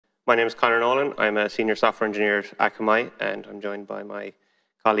My name is Conor Nolan. I'm a senior software engineer at Akamai, and I'm joined by my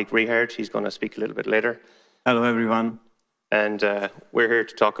colleague Richard. He's going to speak a little bit later. Hello, everyone. And we're here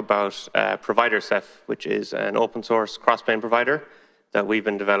to talk about Provider Ceph, which is an open source Crossplane provider that we've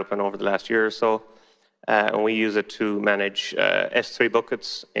been developing over the last year or so. And we use it to manage S3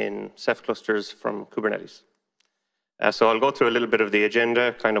 buckets in Ceph clusters from Kubernetes. So I'll go through a little bit of the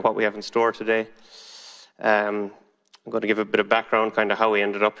agenda, kind of what we have in store today. I'm going to give a bit of background, kind of how we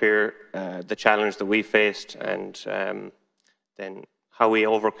ended up here, the challenge that we faced, and then how we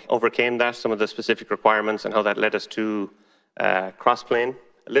overcame that, some of the specific requirements, and how that led us to Crossplane.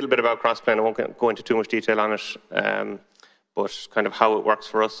 A little bit about Crossplane, I won't go into too much detail on it, but kind of how it works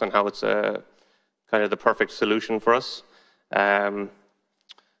for us and how it's kind of the perfect solution for us.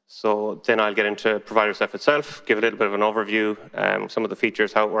 So then I'll get into Provider Ceph itself, give a little bit of an overview, some of the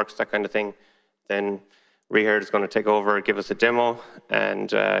features, how it works, that kind of thing. Then Richard is going to take over, give us a demo, and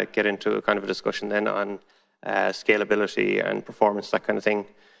get into a kind of a discussion then on scalability and performance, that kind of thing.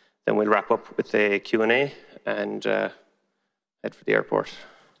 Then we'll wrap up with a Q&A and head for the airport.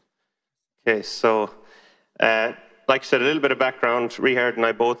 Okay, so like I said, a little bit of background. Richard and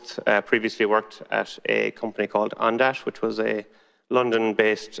I both previously worked at a company called Ondat, which was a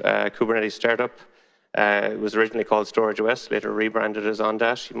London-based Kubernetes startup. It was originally called StorageOS, later rebranded as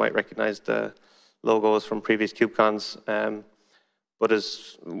Ondat. You might recognize the logos from previous KubeCons. But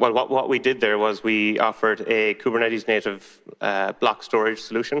what we did there was we offered a Kubernetes native block storage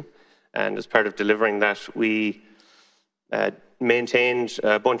solution. And as part of delivering that, we maintained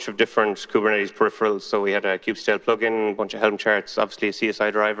a bunch of different Kubernetes peripherals. So we had a kubectl plugin, a bunch of Helm charts, obviously a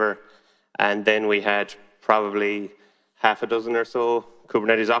CSI driver. And then we had probably half a dozen or so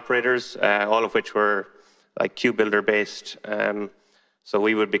Kubernetes operators, all of which were like KubeBuilder based. So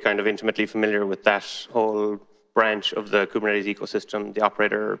we would be kind of intimately familiar with that whole branch of the Kubernetes ecosystem, the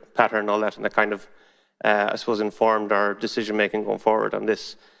operator pattern, all that, and that kind of, I suppose, informed our decision-making going forward on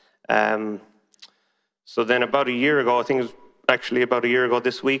this. So then about a year ago, I think it was actually about a year ago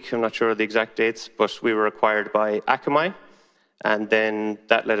this week, I'm not sure of the exact dates, but we were acquired by Akamai. And then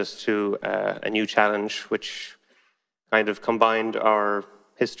that led us to a new challenge, which kind of combined our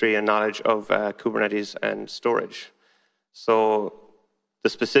history and knowledge of Kubernetes and storage. So the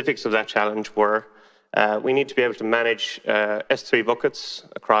specifics of that challenge were we need to be able to manage S3 buckets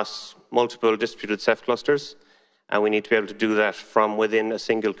across multiple distributed Ceph clusters, and we need to be able to do that from within a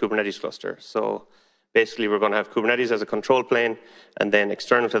single Kubernetes cluster. So basically, we're going to have Kubernetes as a control plane, and then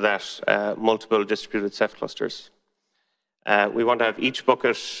external to that, multiple distributed Ceph clusters. We want to have each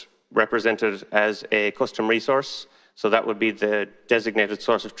bucket represented as a custom resource, so that would be the designated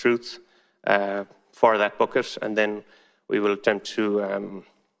source of truth for that bucket, and then we will attempt to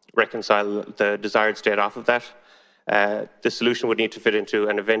reconcile the desired state off of that. The solution would need to fit into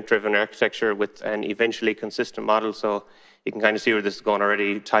an event-driven architecture with an eventually consistent model. So you can kind of see where this is going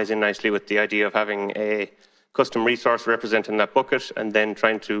already. It ties in nicely with the idea of having a custom resource representing that bucket and then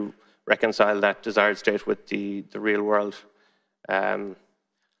trying to reconcile that desired state with the real world.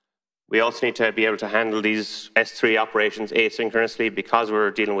 We also need to be able to handle these S3 operations asynchronously because we're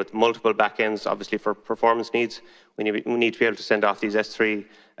dealing with multiple backends, obviously for performance needs. We need to be able to send off these S3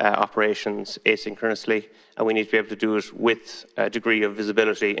 operations asynchronously, and we need to be able to do it with a degree of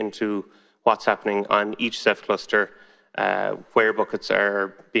visibility into what's happening on each Ceph cluster, where buckets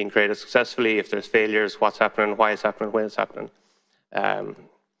are being created successfully, if there's failures, what's happening, why it's happening, when it's happening.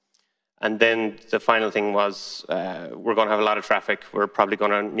 And then the final thing was we're going to have a lot of traffic. We're probably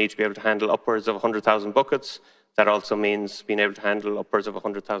going to need to be able to handle upwards of 100,000 buckets. That also means being able to handle upwards of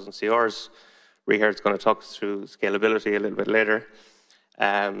 100,000 CRs. Richard's going to talk us through scalability a little bit later.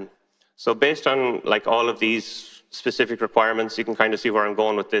 So based on like all of these specific requirements, you can kind of see where I'm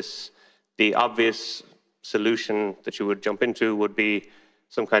going with this. The obvious solution that you would jump into would be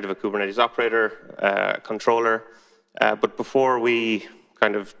some kind of a Kubernetes operator, controller. But before we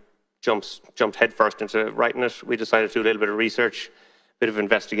kind of jumped headfirst into writing it, we decided to do a little bit of research, a bit of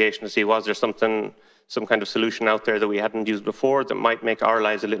investigation to see was there some kind of solution out there that we hadn't used before that might make our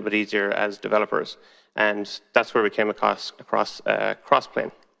lives a little bit easier as developers. And that's where we came across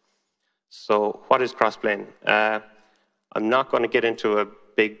Crossplane. So what is Crossplane? I'm not going to get into a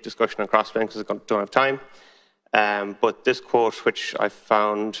big discussion on Crossplane because I don't have time. But this quote, which I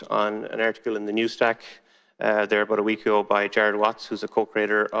found on an article in the New Stack there about a week ago by Jared Watts, who's a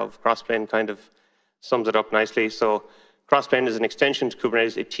co-creator of Crossplane, kind of sums it up nicely. So Crossplane is an extension to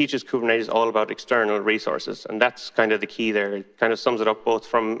Kubernetes. It teaches Kubernetes all about external resources, and that's kind of the key there. It kind of sums it up both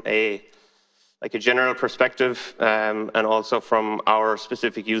from a general perspective and also from our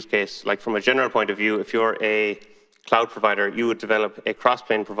specific use case. Like from a general point of view, if you're a cloud provider, you would develop a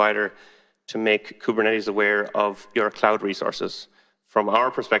Crossplane provider to make Kubernetes aware of your cloud resources. From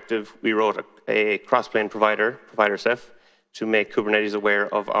our perspective, we wrote a Crossplane provider, Provider Ceph, to make Kubernetes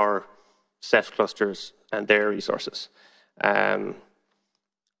aware of our Ceph clusters and their resources.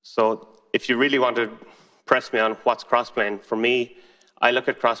 So if you really want to press me on what's Crossplane, for me, I look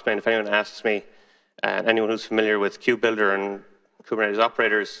at Crossplane, if anyone asks me, and anyone who's familiar with KubeBuilder and Kubernetes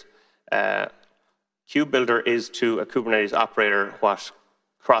operators, KubeBuilder is to a Kubernetes operator what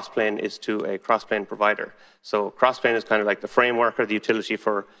Crossplane is to a Crossplane provider. So Crossplane is kind of like the framework or the utility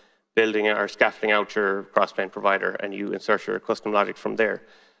for building or scaffolding out your Crossplane provider, and you insert your custom logic from there.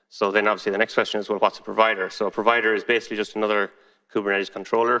 So then obviously the next question is, well, what's a provider? So a provider is basically just another Kubernetes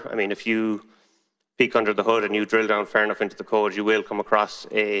controller. I mean, if you peek under the hood and you drill down far enough into the code, you will come across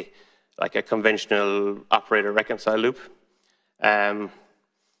like a conventional operator reconcile loop.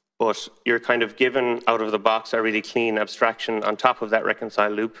 But you're kind of given out of the box a really clean abstraction on top of that reconcile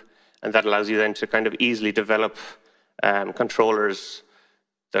loop, and that allows you then to kind of easily develop controllers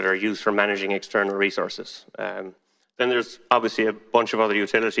that are used for managing external resources. Then there's obviously a bunch of other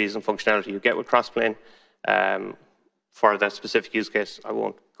utilities and functionality you get with Crossplane. For that specific use case, I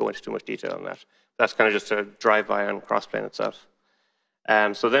won't go into too much detail on that. That's kind of just a drive-by on Crossplane itself.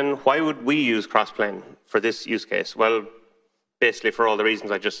 So then why would we use Crossplane for this use case? Well, basically for all the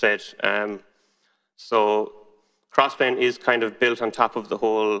reasons I just said. So Crossplane is kind of built on top of the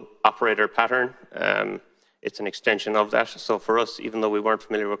whole operator pattern. It's an extension of that. So for us, even though we weren't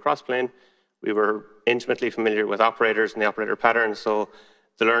familiar with Crossplane, we were intimately familiar with operators and the operator pattern. So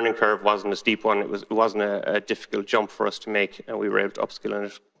the learning curve wasn't a steep one. It wasn't a difficult jump for us to make, and we were able to upskill in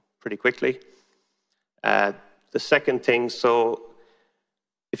it pretty quickly. The second thing, so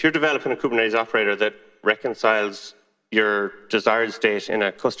if you're developing a Kubernetes operator that reconciles your desired state in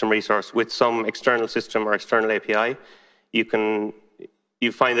a custom resource with some external system or external API, you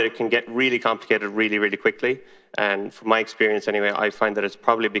find that it can get really complicated really, really quickly. And from my experience anyway, I find that it's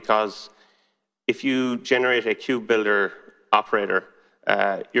probably because if you generate a KubeBuilder operator,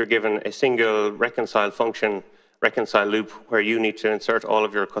 you're given a single reconcile function, reconcile loop, where you need to insert all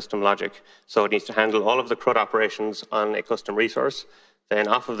of your custom logic. So it needs to handle all of the CRUD operations on a custom resource. Then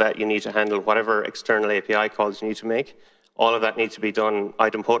off of that, you need to handle whatever external API calls you need to make. All of that needs to be done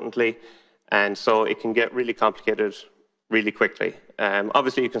idempotently. And so it can get really complicated really quickly.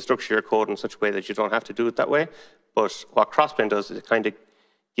 Obviously, you can structure your code in such a way that you don't have to do it that way. But what Crossplane does is it kind of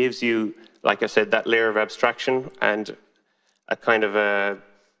gives you, like I said, that layer of abstraction and a kind of a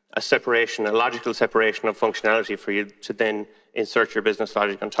separation, a logical separation of functionality for you to then insert your business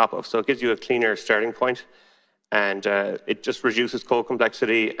logic on top of. So it gives you a cleaner starting point. And it just reduces code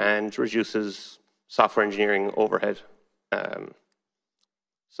complexity and reduces software engineering overhead.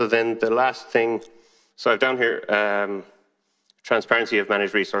 So then the last thing, so I've down here transparency of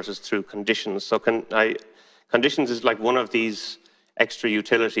managed resources through conditions. So conditions is like one of these extra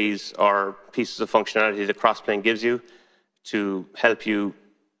utilities or pieces of functionality that Crossplane gives you to help you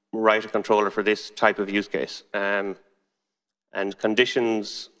write a controller for this type of use case. And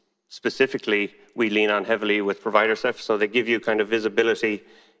conditions specifically, we lean on heavily with Provider Ceph, so they give you kind of visibility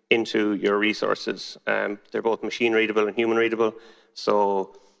into your resources. They're both machine readable and human readable.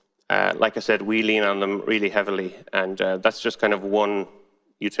 So like I said, we lean on them really heavily, and that's just kind of one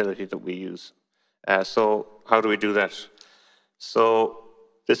utility that we use. So how do we do that? So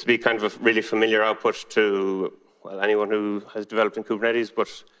this would be kind of a really familiar output to anyone who has developed in Kubernetes, but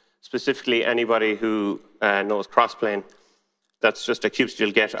specifically anybody who knows Crossplane. That's just a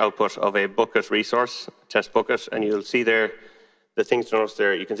kubectl get output of a bucket resource, test bucket, and you'll see there the things to notice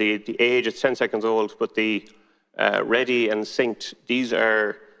there. You can see the age, it's 10 seconds old, but the ready and synced, these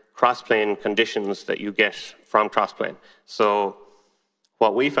are Crossplane conditions that you get from Crossplane. So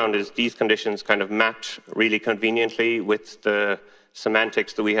what we found is these conditions kind of mapped really conveniently with the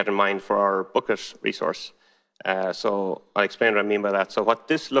semantics that we had in mind for our bucket resource. So I'll explain what I mean by that. So what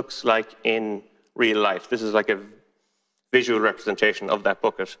this looks like in real life, this is like a visual representation of that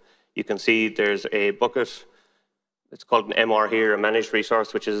bucket. You can see there's a bucket, it's called an MR here, a managed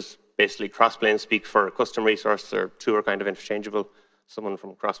resource, which is basically Crossplane speak for a custom resource. The two are kind of interchangeable. Someone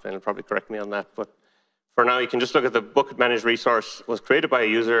from Crossplane will probably correct me on that. But for now, you can just look at the bucket managed resource was created by a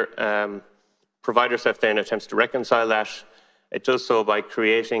user. Provider Ceph then attempts to reconcile that. It does so by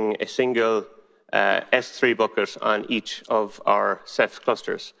creating a single S3 bucket on each of our Ceph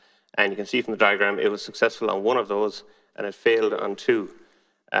clusters. And you can see from the diagram, it was successful on one of those, and it failed on two.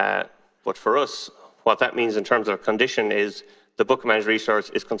 But for us, what that means in terms of condition is the bucket managed resource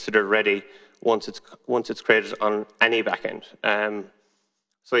is considered ready once it's created on any backend.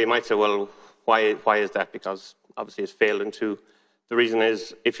 So you might say, well, why is that? Because obviously it's failed into. The reason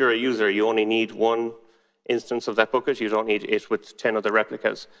is, if you're a user, you only need one instance of that bucket. You don't need it with 10 other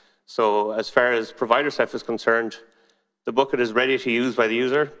replicas. So as far as Provider Ceph is concerned, the bucket is ready to use by the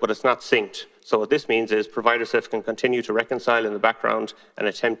user, but it's not synced. So what this means is Provider Ceph can continue to reconcile in the background and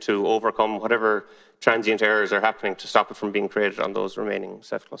attempt to overcome whatever transient errors are happening to stop it from being created on those remaining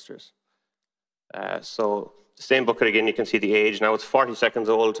Ceph clusters. So the same bucket again, you can see the age. Now it's 40 seconds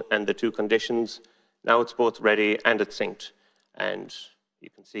old and the two conditions. Now it's both ready and it's synced. And you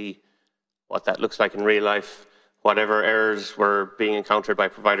can see what that looks like in real life. Whatever errors were being encountered by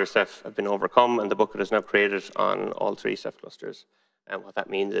Provider Ceph have been overcome, and the bucket is now created on all 3 Ceph clusters. And what that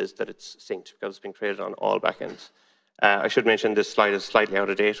means is that it's synced because it's been created on all backends. I should mention this slide is slightly out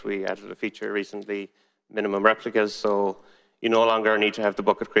of date. We added a feature recently, minimum replicas, so you no longer need to have the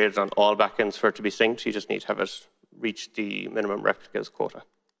bucket created on all backends for it to be synced. You just need to have it reach the minimum replicas quota.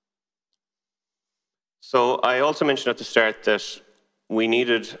 So I also mentioned at the start that we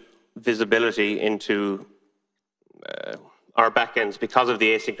needed visibility into our backends because of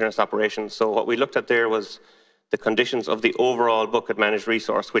the asynchronous operations. So what we looked at there was the conditions of the overall bucket managed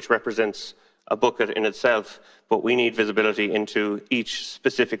resource, which represents a bucket in itself, but we need visibility into each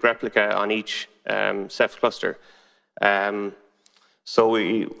specific replica on each Ceph cluster. So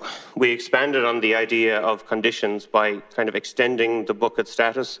we expanded on the idea of conditions by kind of extending the bucket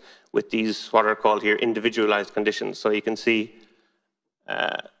status with these, what are called here, individualized conditions. So you can see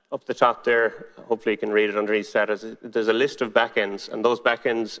up the top there, hopefully you can read it underneath status, there's a list of backends, and those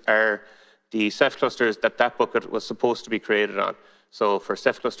backends are the Ceph clusters that that bucket was supposed to be created on. So for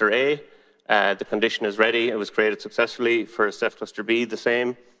Ceph cluster A, the condition is ready, it was created successfully. For Ceph cluster B, the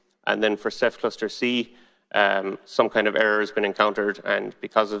same. And then for Ceph cluster C, some kind of error has been encountered, and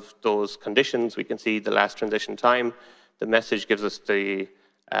because of those conditions, we can see the last transition time. The message gives us the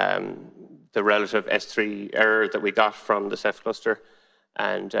relative S3 error that we got from the Ceph cluster.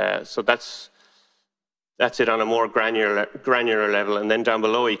 And so that's it on a more granular level. And then down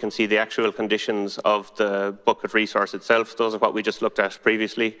below, you can see the actual conditions of the bucket resource itself. Those are what we just looked at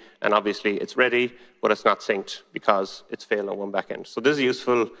previously. And obviously, it's ready, but it's not synced because it's failed on one backend. So this is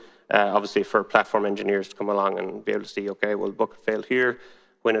useful, obviously, for platform engineers to come along and be able to see, OK, well, the bucket failed here,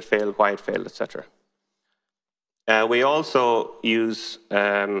 when it failed, why it failed, et cetera. We also use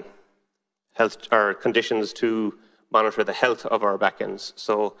health or conditions to monitor the health of our backends.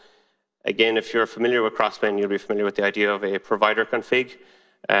 So again, if you're familiar with Crossplane, you'll be familiar with the idea of a provider config.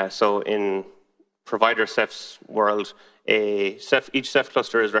 So in Provider Ceph's world, each Ceph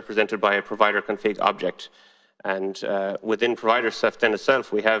cluster is represented by a provider config object. And within Provider Ceph then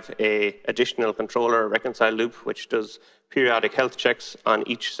itself, we have an additional controller reconcile loop, which does periodic health checks on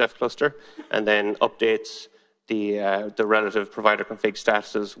each Ceph cluster, and then updates the relative provider config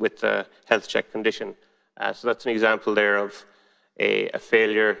statuses with the health check condition. So that's an example there of a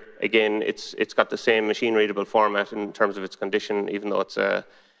failure. Again, it's got the same machine-readable format in terms of its condition, even though it's a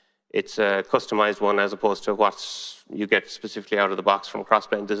customized one as opposed to what you get specifically out of the box from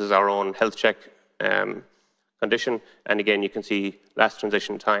Crossplane. This is our own health check condition. And again, you can see last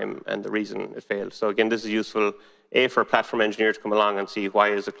transition time and the reason it failed. So again, this is useful, A, for a platform engineer to come along and see why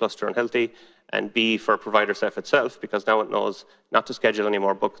is a cluster unhealthy, and B, for Provider Ceph itself, because now it knows not to schedule any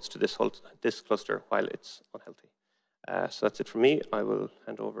more buckets to this cluster while it's unhealthy. So that's it from me. I will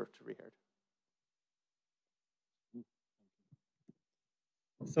hand over to Richard.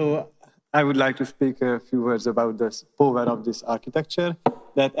 So I would like to speak a few words about the power of this architecture,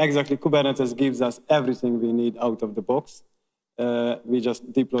 that exactly Kubernetes gives us everything we need out of the box. We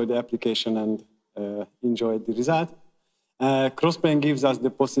just deploy the application and enjoy the result. Crossplane gives us the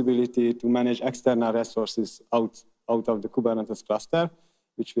possibility to manage external resources out of the Kubernetes cluster,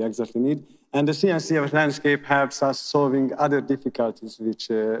 which we exactly need. And the CNCF landscape helps us solving other difficulties which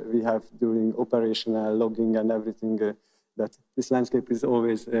we have during operational logging and everything, that this landscape is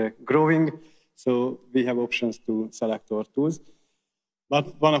always growing. So we have options to select our tools.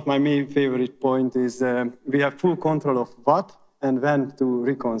 But one of my main favorite points is we have full control of what and when to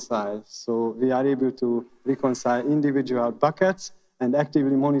reconcile. So we are able to reconcile individual buckets and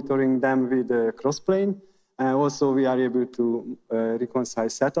actively monitoring them with Crossplane. Also, we are able to reconcile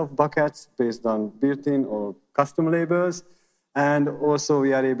set of buckets based on built-in or custom labels. And also,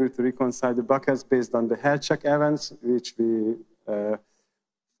 we are able to reconcile the buckets based on the health check events, which we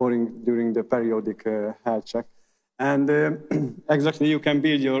during the periodic health check. And exactly, you can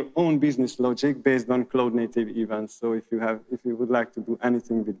build your own business logic based on cloud-native events. So if you would like to do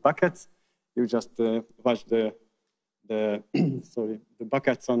anything with buckets, you just watch the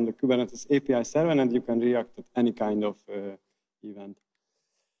buckets on the Kubernetes API server, and you can react to any kind of event.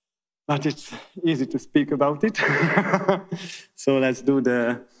 but it's easy to speak about it. So let's do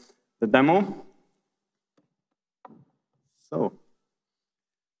the demo. So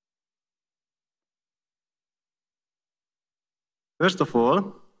first of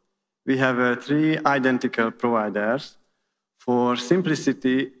all, we have 3 identical providers. For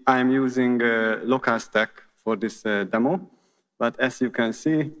simplicity, I'm using local stack for this demo. But as you can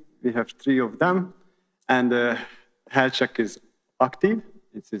see, we have 3 of them. And the health check is active.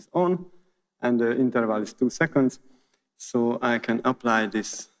 It is on. And the interval is 2 seconds. So I can apply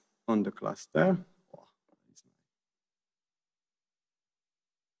this on the cluster.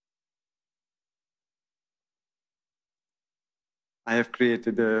 I have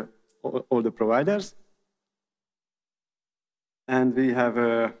created all the providers. And we have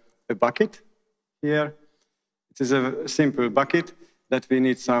a bucket here. It is a simple bucket that we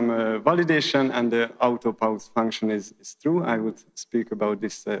need some validation, and the auto pause function is true. I would speak about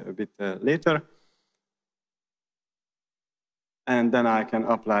this a bit later. And then I can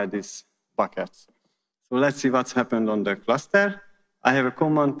apply these buckets. So let's see what's happened on the cluster. I have a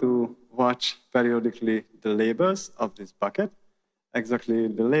command to watch periodically the labels of this bucket. Exactly,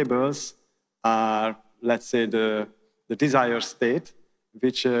 the labels are, let's say, the desired state,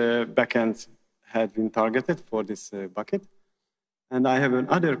 which backend had been targeted for this bucket. And I have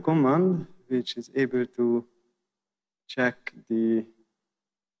another command which is able to check the,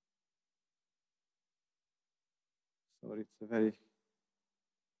 sorry, it's a very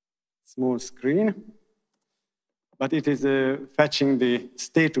small screen, but it is fetching the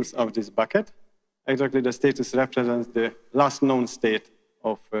status of this bucket. Exactly, the status represents the last known state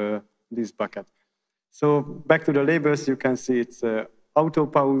of this bucket. So back to the labels, you can see it's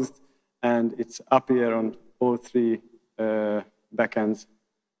auto-paused, and it's appear on all 3 backends.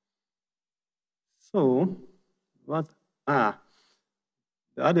 So what? The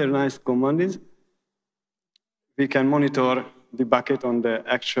other nice command is we can monitor the bucket on the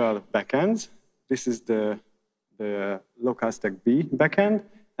actual backends. This is the local stack B backend,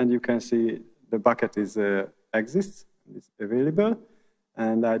 and you can see the bucket exists, it's available.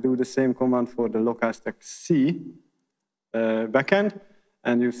 And I do the same command for the local stack C backend,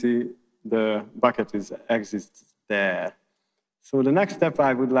 and you see the bucket exists there. So the next step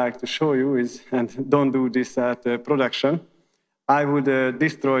I would like to show you is, and don't do this at production, I would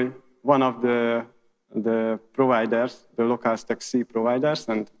destroy one of the providers, the local stack C providers,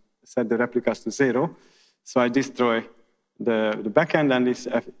 and set the replicas to 0. So I destroy the backend, and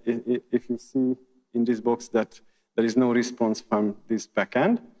if you see in this box that there is no response from this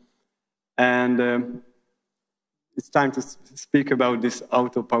backend. And it's time to speak about this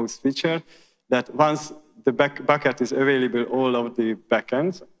auto pause feature, that once the bucket is available, all of the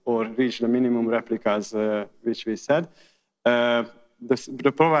backends, or reach the minimum replicas which we said,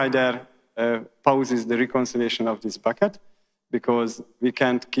 the provider pauses the reconciliation of this bucket, because we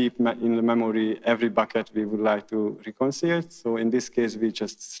can't keep in the memory every bucket we would like to reconcile. So in this case, we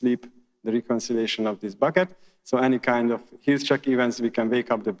just sleep the reconciliation of this bucket. So any kind of health check events, we can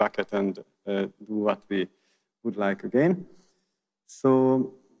wake up the bucket and do what we would like again.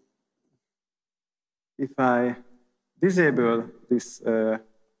 So if I disable this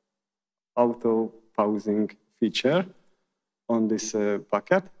auto pausing feature on this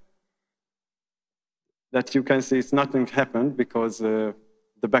bucket, that you can see it's nothing happened, because the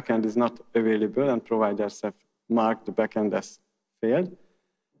backend is not available, and providers have marked the backend as failed.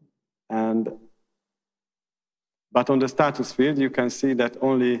 But on the status field, you can see that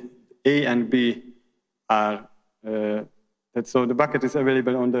only A and B are, so the bucket is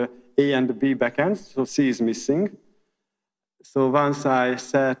available on the A and the B backends, so C is missing. So once I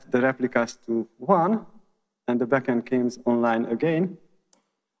set the replicas to 1, and the backend comes online again,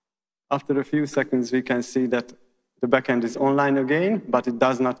 after a few seconds, we can see that the backend is online again, but it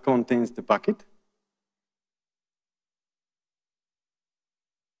does not contain the bucket.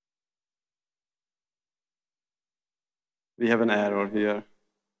 We have an error here.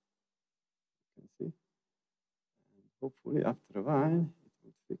 You can see. And hopefully, after a while, it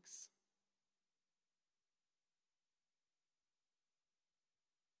will fix.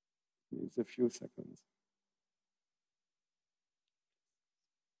 It needs a few seconds.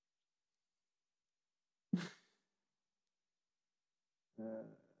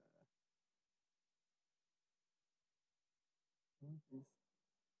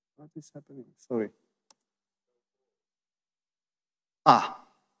 What is happening? Sorry.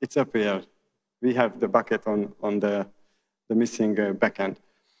 It's up here. We have the bucket on the missing backend.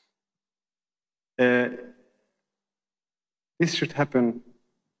 This should happen.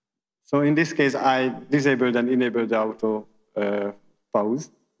 So in this case, I disabled and enabled the auto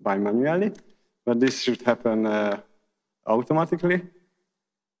pause by manually, but this should happen automatically.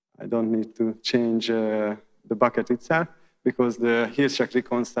 I don't need to change the bucket itself because the here's check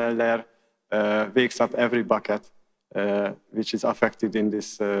reconciler wakes up every bucket which is affected in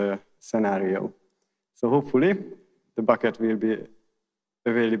this scenario. So hopefully the bucket will be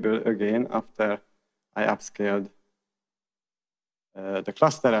available again after I upscaled the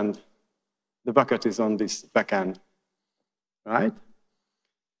cluster and the bucket is on this backend, right?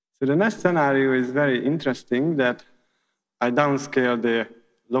 So the next scenario is very interesting that I downscale the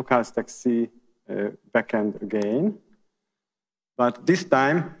local stack C backend again, but this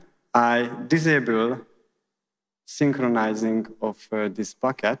time I disable synchronizing of this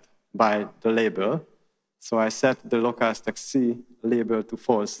bucket by the label. So I set the local stack C label to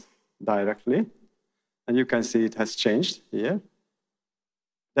false directly, and you can see it has changed here.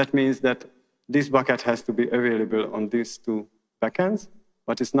 That means that this bucket has to be available on these two backends,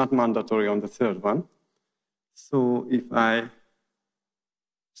 but it's not mandatory on the third one. So if I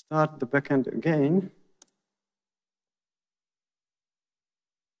start the backend again,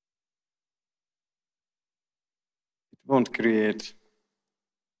 it won't create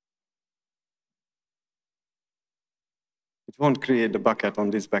the bucket on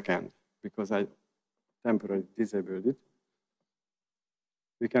this backend because I temporarily disabled it.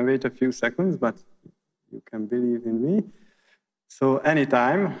 We can wait a few seconds, but you can believe in me. So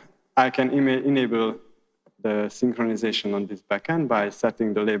anytime I can enable the synchronization on this backend by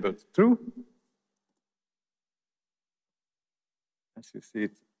setting the label to true. As you see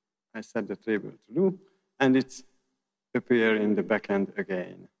it, I set the label to true, and it's appear in the backend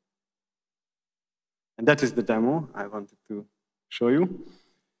again. And that is the demo I wanted to show you.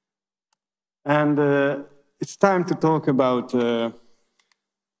 And it's time to talk about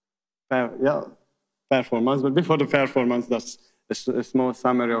performance. But before the performance, that's a small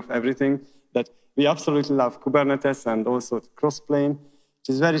summary of everything. That we absolutely love Kubernetes and also Crossplane, which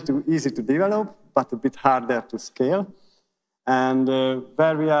is very easy to develop, but a bit harder to scale. And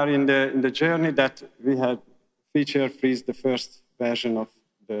where we are in the journey that we had feature freeze the first version of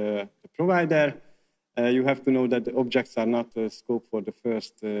the provider. You have to know that the objects are not scope for the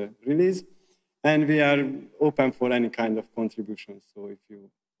first release. And we are open for any kind of contribution. So if you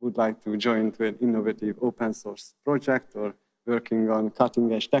would like to join to an innovative open source project or working on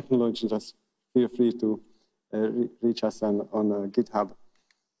cutting edge technology, just feel free to reach us on GitHub.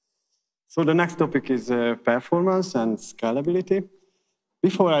 So the next topic is performance and scalability.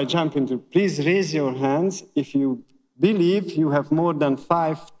 Before I jump into, please raise your hands if you believe you have more than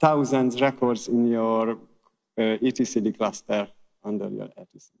 5,000 records in your etcd cluster under your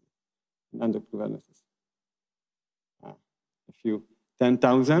etcd, under Kubernetes. A few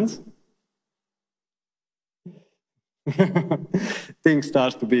 10,000. Things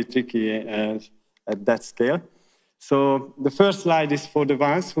start to be tricky at that scale. So the first slide is for the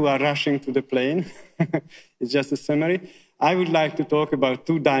ones who are rushing to the plane. It's just a summary. I would like to talk about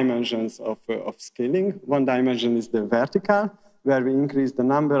two dimensions of scaling. One dimension is the vertical, where we increase the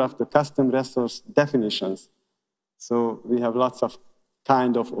number of the custom resource definitions. So we have lots of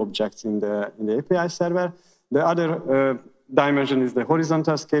kind of objects in the API server. The other dimension is the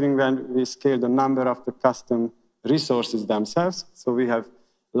horizontal scaling, when we scale the number of the custom resources themselves. So we have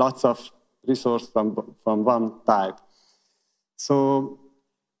lots of resources from one type. So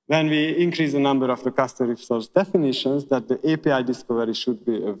when we increase the number of the custom resource definitions, that the API discovery should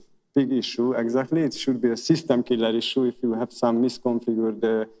be a big issue, exactly. It should be a system killer issue. If you have some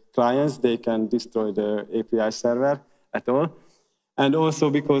misconfigured clients, they can destroy the API server at all. And also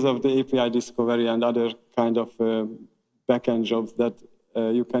because of the API discovery and other kind of backend jobs that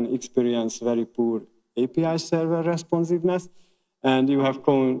you can experience very poor API server responsiveness. And you have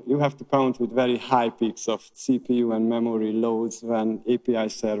to count with very high peaks of CPU and memory loads when API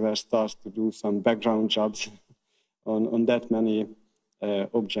server starts to do some background jobs on that many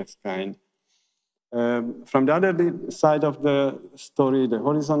objects kind. From the other side of the story, the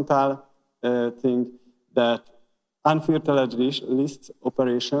horizontal thing, that unfiltered list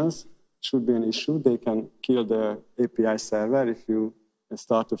operations should be an issue. They can kill the API server if you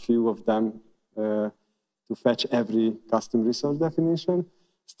start a few of them to fetch every custom resource definition.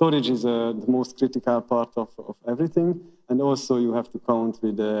 Storage is the most critical part of everything. And also you have to count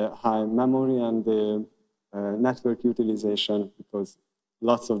with the high memory and the network utilization, because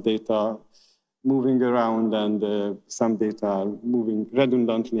lots of data moving around and some data are moving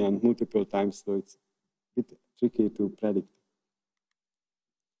redundantly and multiple times, so it's a bit tricky to predict.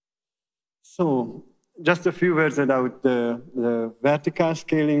 So just a few words about the vertical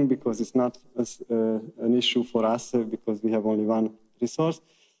scaling, because it's not an issue for us because we have only one resource.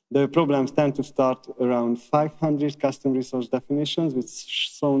 The problems tend to start around 500 custom resource definitions, which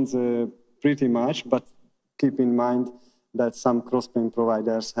sounds pretty much, but keep in mind that some Crossplane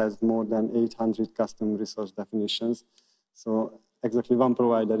providers has more than 800 custom resource definitions. So exactly one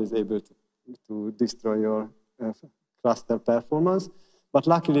provider is able to destroy your cluster performance. But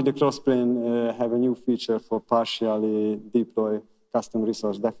luckily, the Crossplane have a new feature for partially deploy custom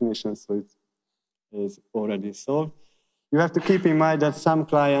resource definitions, so it is already solved. You have to keep in mind that some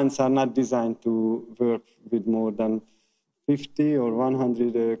clients are not designed to work with more than 50 or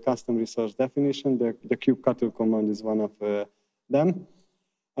 100 custom resource definition. The kubectl command is one of them.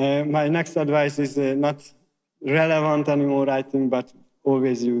 My next advice is not relevant anymore, I think, but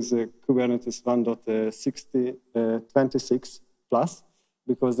always use Kubernetes 1.26 plus,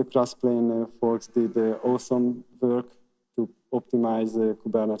 because the Crossplane folks did awesome work to optimize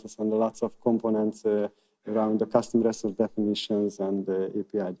Kubernetes and lots of components around the custom resource definitions and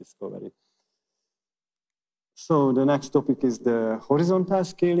API discovery. So the next topic is the horizontal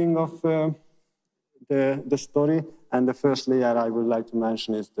scaling of the story. And the first layer I would like to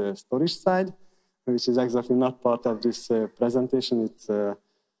mention is the storage side, which is exactly not part of this presentation. It's a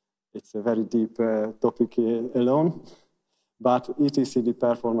very deep topic alone. But etcd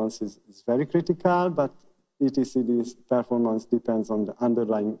performance is very critical, but etcd's performance depends on the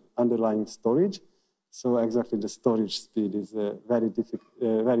underlying storage. So exactly the storage speed is very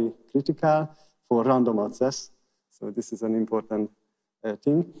critical for random access. So this is an important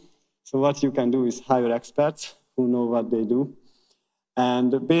thing. So what you can do is hire experts who know what they do.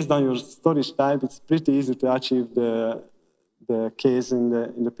 And based on your storage type, it's pretty easy to achieve the case in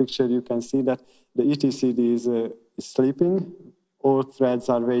the picture. You can see that the etcd is sleeping. All threads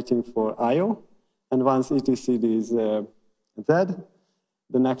are waiting for I/O. And once etcd is dead,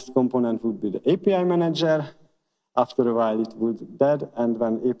 the next component would be the API manager. After a while, it would be dead. And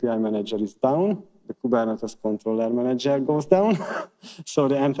when API manager is down, the Kubernetes controller manager goes down. So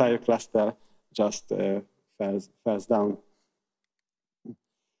the entire cluster just falls down.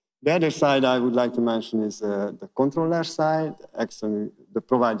 The other side I would like to mention is the controller side, actually the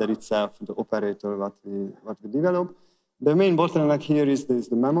provider itself, the operator, what we develop. The main bottleneck here is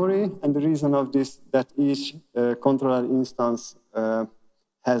the memory, and the reason of this that each controller instance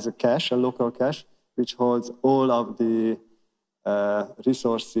has a cache, a local cache, which holds all of the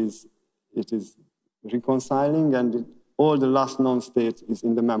resources it is reconciling, and all the last known state is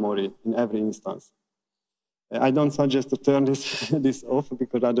in the memory in every instance. I don't suggest to turn this off,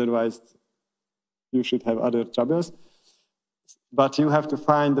 because otherwise you should have other troubles. But you have to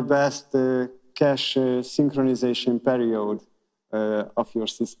find the best cache synchronization period of your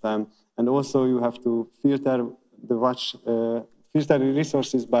system. And also you have to filter the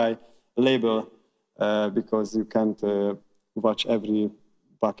resources by label, because you can't watch every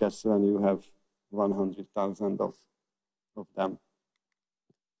bucket when you have 100,000 of them.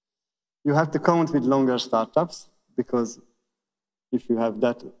 You have to count with longer startups, because if you have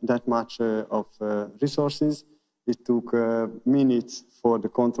that much of resources, it took minutes for the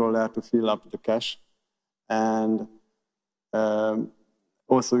controller to fill up the cache. And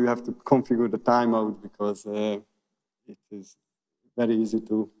also you have to configure the timeout, because it is very easy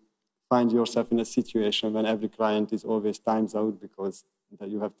to find yourself in a situation when every client is always times out, because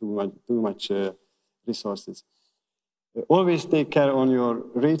you have too much resources. Always take care on your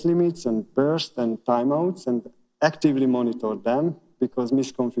rate limits and burst and timeouts, and actively monitor them, because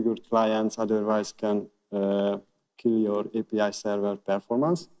misconfigured clients otherwise can kill your API server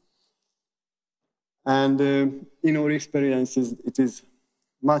performance. And in our experiences, it is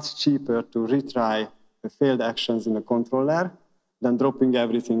much cheaper to retry the failed actions in a controller than dropping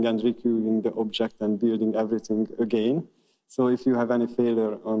everything and requeuing the object and building everything again. So if you have any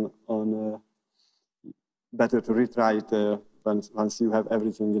failure on better to retry it once you have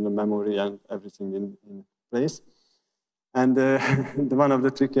everything in the memory and everything in place. And one of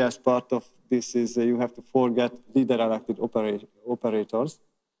the trickiest part of this is you have to forget leader-elected operators.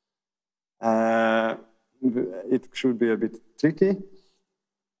 It should be a bit tricky.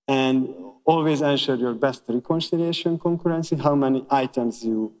 And always ensure your best reconciliation concurrency, how many items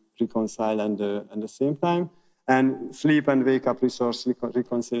you reconcile at the same time. And sleep and wake up resource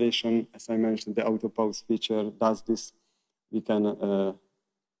reconciliation, as I mentioned, the auto pause feature does this. We can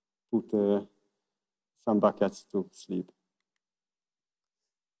put some buckets to sleep.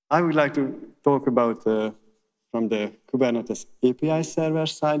 I would like to talk about from the Kubernetes API server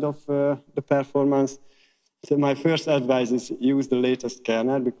side of the performance. So my first advice is use the latest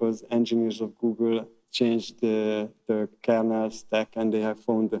kernel, because engineers of Google changed the kernel stack, and they have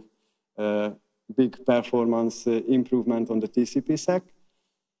found big performance improvement on the TCP stack.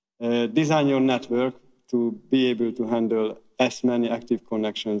 design your network to be able to handle as many active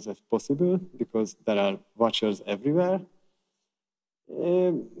connections as possible, because there are watchers everywhere.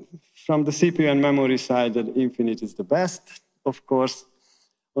 From the CPU and memory side, the infinite is the best, of course.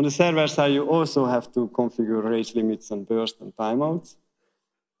 On the server side, you also have to configure rate limits and burst and timeouts,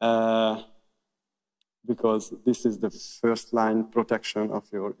 because this is the first line protection of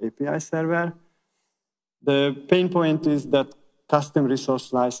your API server. The pain point is that custom resource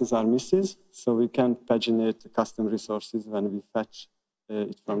slices are missing, so we can't paginate the custom resources when we fetch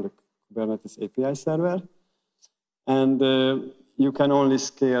it from the Kubernetes API server. And you can only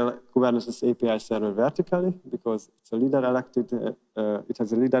scale Kubernetes API server vertically, because it's a leader elected, it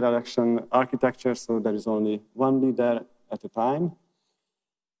has a leader election architecture, so there is only one leader at a time.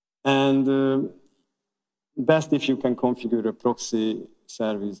 And best if you can configure a proxy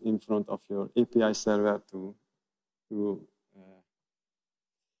service in front of your API server to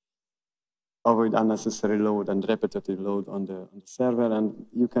avoid unnecessary load and repetitive load on the server. And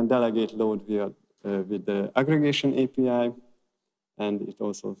you can delegate load via with the aggregation API, and it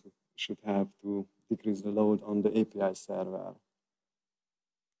also should have to decrease the load on the API server.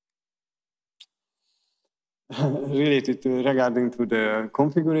 Regarding to the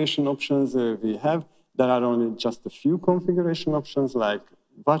configuration options we have, there are only just a few configuration options like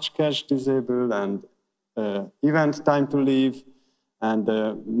batch cache disable and event time to leave, and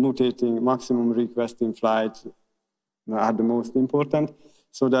mutating maximum request in flight are the most important.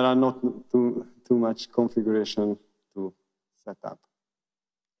 So there are not too much configuration to set up.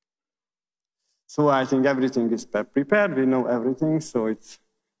 So I think everything is prepared. We know everything, so it's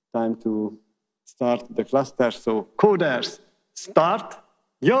time to start the cluster. So coders, start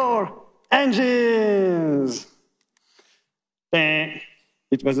your engines.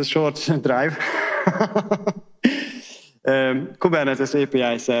 It was a short drive. Kubernetes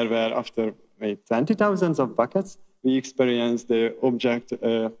API server, after 20,000 of buckets, we experienced the object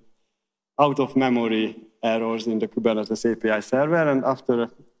out-of-memory errors in the Kubernetes API server. And after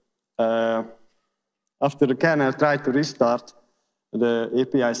the kernel tried to restart the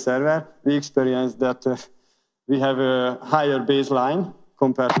API server, we experienced that we have a higher baseline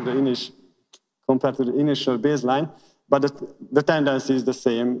compared to the initial baseline, but the tendency is the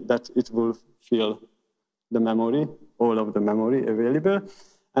same, that it will fill the memory, all of the memory available.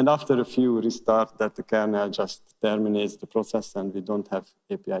 And after a few restarts, that the kernel just terminates the process and we don't have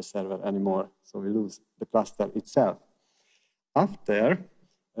API server anymore. So we lose the cluster itself. After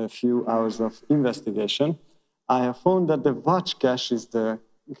a few hours of investigation, I have found that the watch cache is the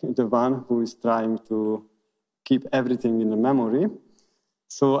one who is trying to keep everything in the memory.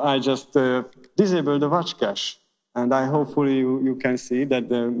 So I just disable the watch cache. And hopefully you can see that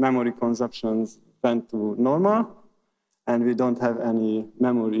the memory consumptions went to normal, and we don't have any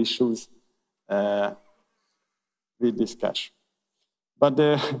memory issues with this cache. But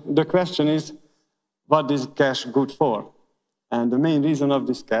the question is, what is cache good for? And the main reason of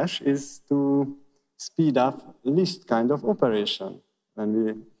this cache is to speed up list kind of operation. When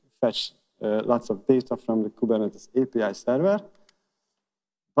we fetch lots of data from the Kubernetes API server.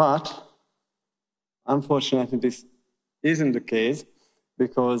 But unfortunately, this isn't the case,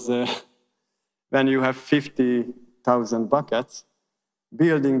 because when you have 50,000 buckets,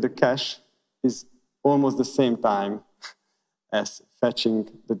 building the cache is almost the same time as fetching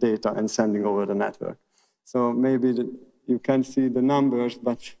the data and sending over the network. So maybe you can see the numbers,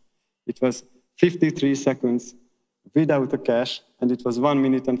 but it was 53 seconds without a cache, and it was 1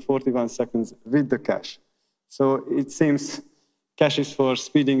 minute and 41 seconds with the cache. So it seems cache is for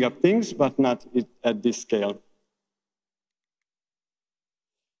speeding up things, but not at this scale.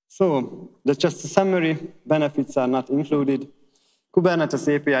 So that's just a summary. Benefits are not included. Kubernetes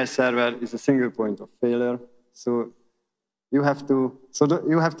API server is a single point of failure. So you have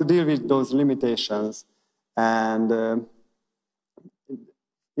to deal with those limitations. And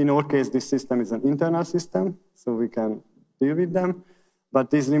in our case, this system is an internal system, so we can deal with them. But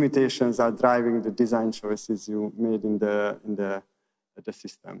these limitations are driving the design choices you made in the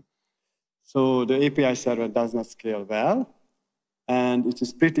system. So the API server does not scale well. And it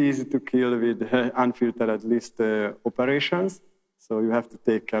is pretty easy to kill with unfiltered list operations. So you have to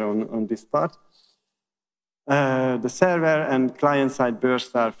take care on this part. The server and client-side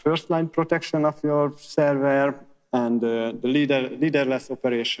bursts are first-line protection of your server. And the leaderless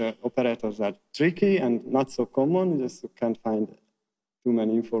operators are tricky and not so common. Just you can't find too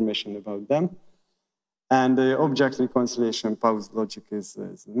many information about them. And the object reconciliation pause logic is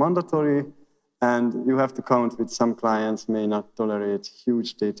mandatory. And you have to count with some clients may not tolerate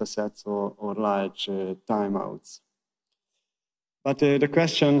huge data sets or large timeouts. But the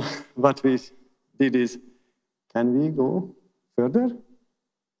question what we did is, can we go further?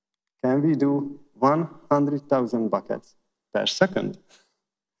 Can we do 100,000 buckets per second?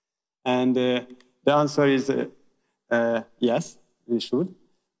 And the answer is yes, we should.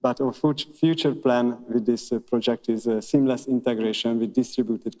 But our future plan with this project is a seamless integration with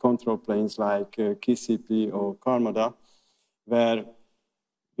distributed control planes like KCP or Karmada, where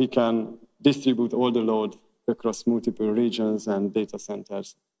we can distribute all the load across multiple regions and data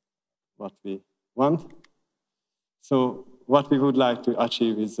centers, what we want. So what we would like to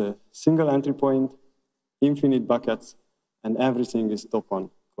achieve is a single entry point, infinite buckets, and everything is top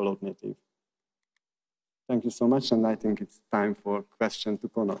on Cloud Native. Thank you so much, and I think it's time for question to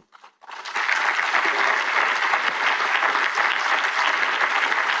Conor.